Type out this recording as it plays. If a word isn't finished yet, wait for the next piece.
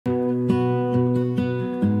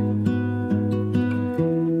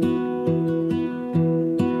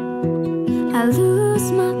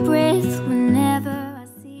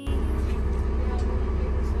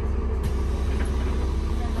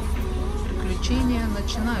приключения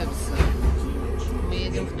начинаются. Мы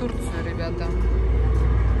едем в Турцию, ребята.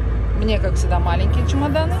 Мне, как всегда, маленькие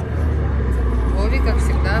чемоданы. Вове, как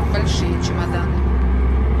всегда, большие чемоданы.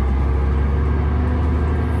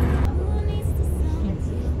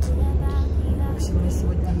 Мы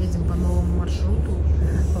сегодня едем по новому маршруту.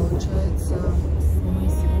 Получается, мы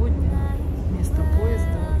сегодня вместо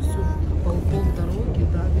поезда всю полдороги,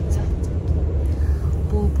 да,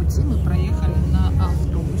 полпути мы проехали на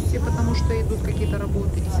автобусе, потому что идут какие-то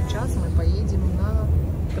работы. И сейчас мы поедем на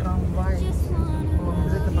трамвае. Вам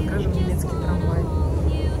обязательно покажем немецкий трамвай.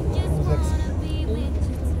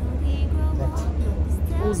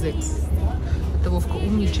 У6. Это Вовка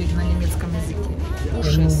умничает на немецком языке.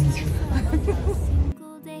 У6.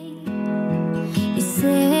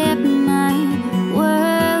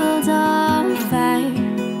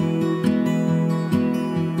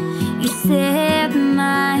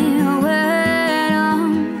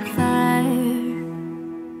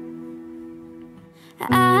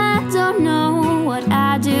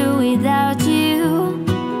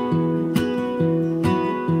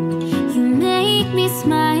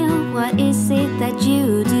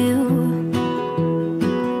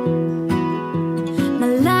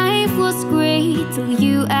 Till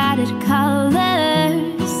you added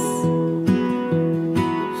colors,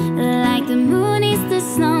 like the moon is the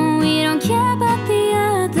snow. We don't care about the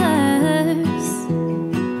others.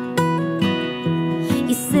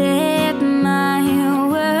 You set my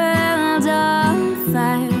world on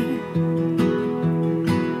fire.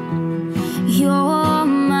 You're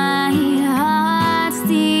my heart's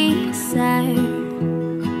desire.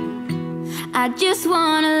 I just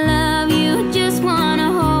wanna love you, just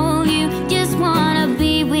wanna hold you, just wanna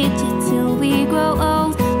be with you till we grow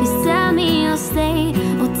old. Just tell me you'll stay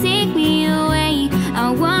or take me away.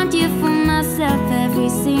 I want you for myself every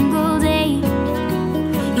single day.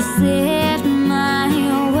 You set my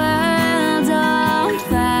world on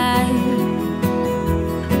fire.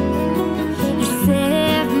 You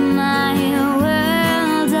set my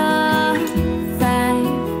world on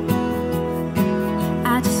fire.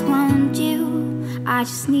 I just want you, I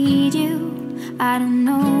just need you. I don't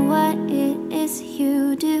know what it is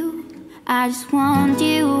you do. I just want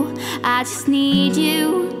you, I just need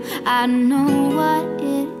you. I don't know what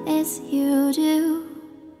it is you do.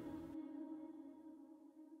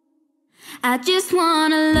 I just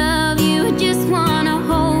wanna love you, just wanna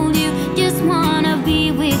hold you, just wanna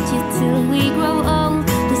be with you till we grow old.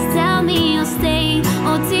 Just tell me you'll stay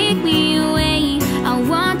or take me away. I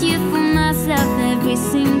want you for myself every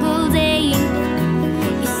single day.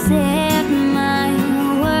 You set my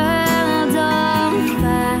world on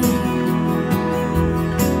fire.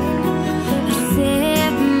 You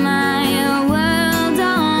set my world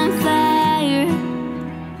on fire.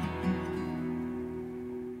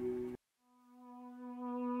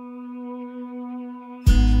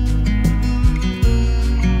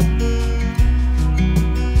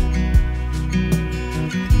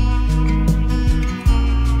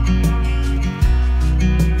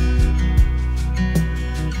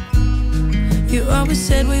 You always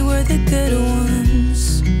said we were the good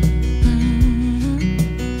ones.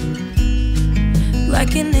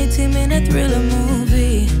 Like an 18-minute thriller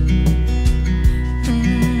movie.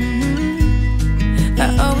 I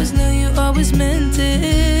always knew you always meant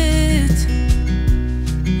it.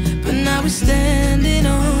 But now we're standing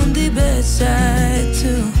on the bedside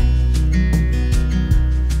too.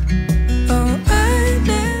 Oh, I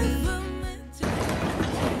never meant to.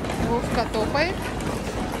 Вовка топает.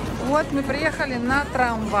 Вот мы приехали на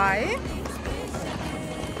трамвае.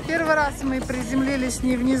 Первый раз мы приземлились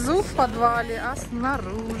не внизу в подвале, а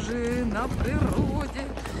снаружи, на природе.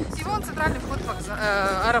 И вон центральный вход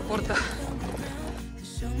аэропорта.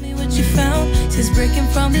 Show me what you found since breaking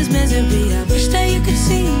from this misery. I wish that you could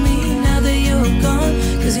see me now that you're gone.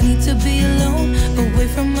 Cause you need to be alone, away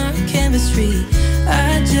from our chemistry.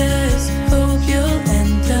 I just hope you'll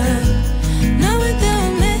end up knowing that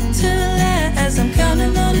I'm meant to last. I'm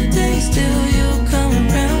counting all the days till you come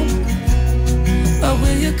around. Or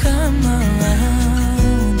will you come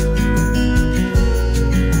around?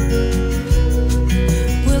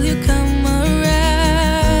 Will you come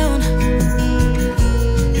around?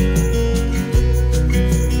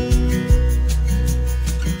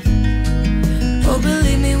 Oh,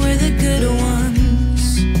 believe me, we're the good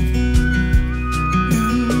ones.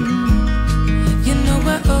 You know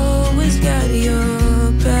I always got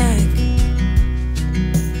your back.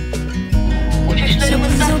 So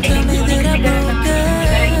please don't tell me that I broke us,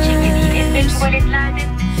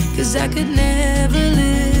 'cause I could never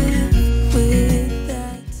live with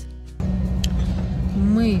that.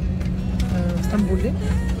 Мы в Стамбуле.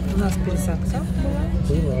 У нас пересадка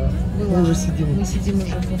была. Мы уже сидим. Мы сидим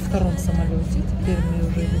уже во втором самолете. Теперь мы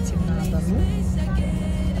уже летим на Дону.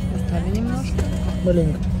 Устали немножко.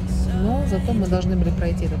 Маленько. Но зато мы должны были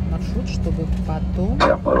пройти этот маршрут, чтобы потом...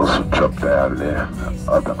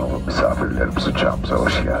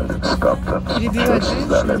 Перебивать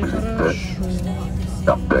женщину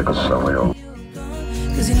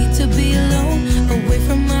Cause you need to be alone, away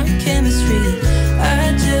from our chemistry.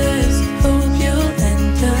 I just hope you'll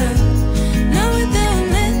enter, knowing that we're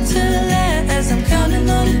meant to last. I'm counting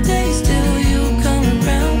all the days till you come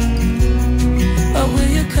around. Or will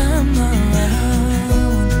you come around?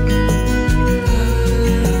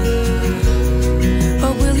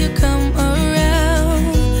 Or will you come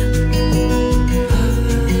around?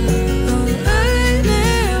 Oh, I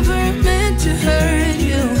never meant to hurt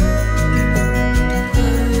you.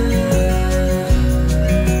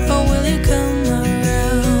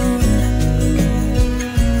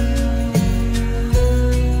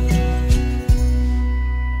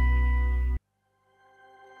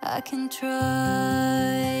 I can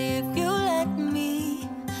try if you let me.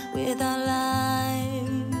 With our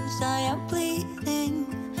lives I am bleeding.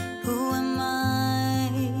 Who am I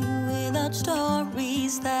without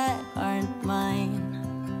stories that aren't mine?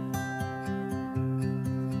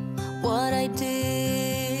 What I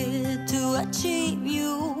did to achieve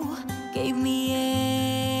you gave me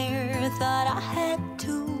air, thought I had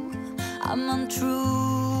to. I'm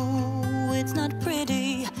untrue, it's not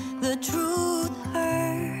pretty, the truth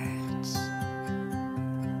hurts.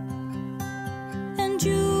 And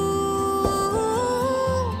you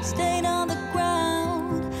stayed on the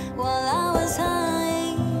ground while I was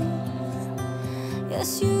high.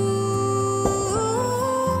 Yes, you've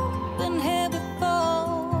been here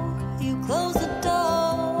before, you closed the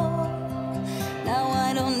door. Now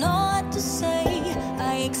I don't know what to say,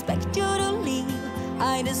 I expect you to leave.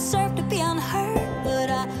 I deserve to be unheard, but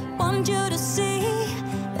I want you to see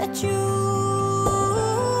that you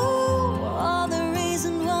are the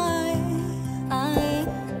reason why I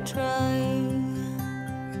try.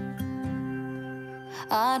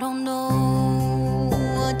 I don't know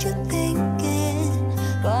what you're thinking,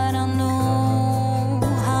 but I know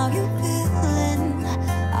how you're feeling.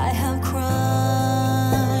 I have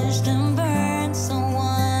crushed and burned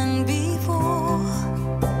someone before,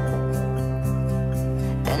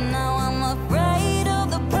 and now I'm afraid of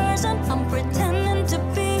the person I'm pretending to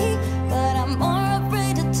be. But I'm more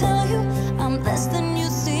afraid to tell you I'm less than you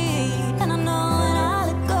see. And I know when I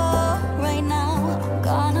let go right now, I'm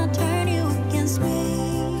gonna turn you against me.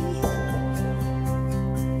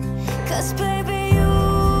 Cause baby, you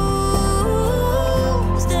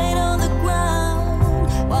stayed on the ground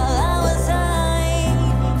while I was high.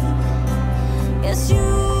 Yes, you've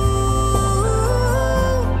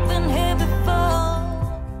been here before.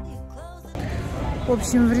 You closed the... В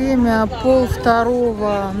общем, время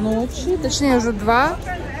 1:30 ночи, точнее уже 2.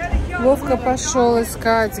 Вовка пошел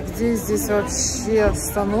искать, где здесь вообще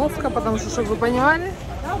остановка, потому что, чтобы вы понимали,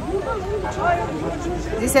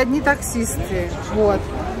 здесь одни таксисты. Вот.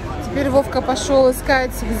 Теперь Вовка пошел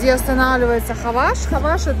искать, где останавливается Хаваш.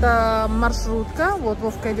 Хаваш — это маршрутка. Вот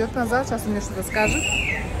Вовка идет назад, сейчас он мне что-то скажет.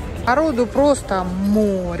 Народу просто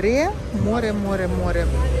море, море, море, море.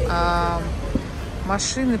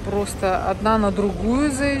 Машины просто одна на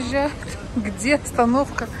другую заезжают. Где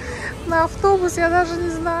остановка на автобус, я даже не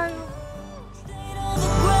знаю.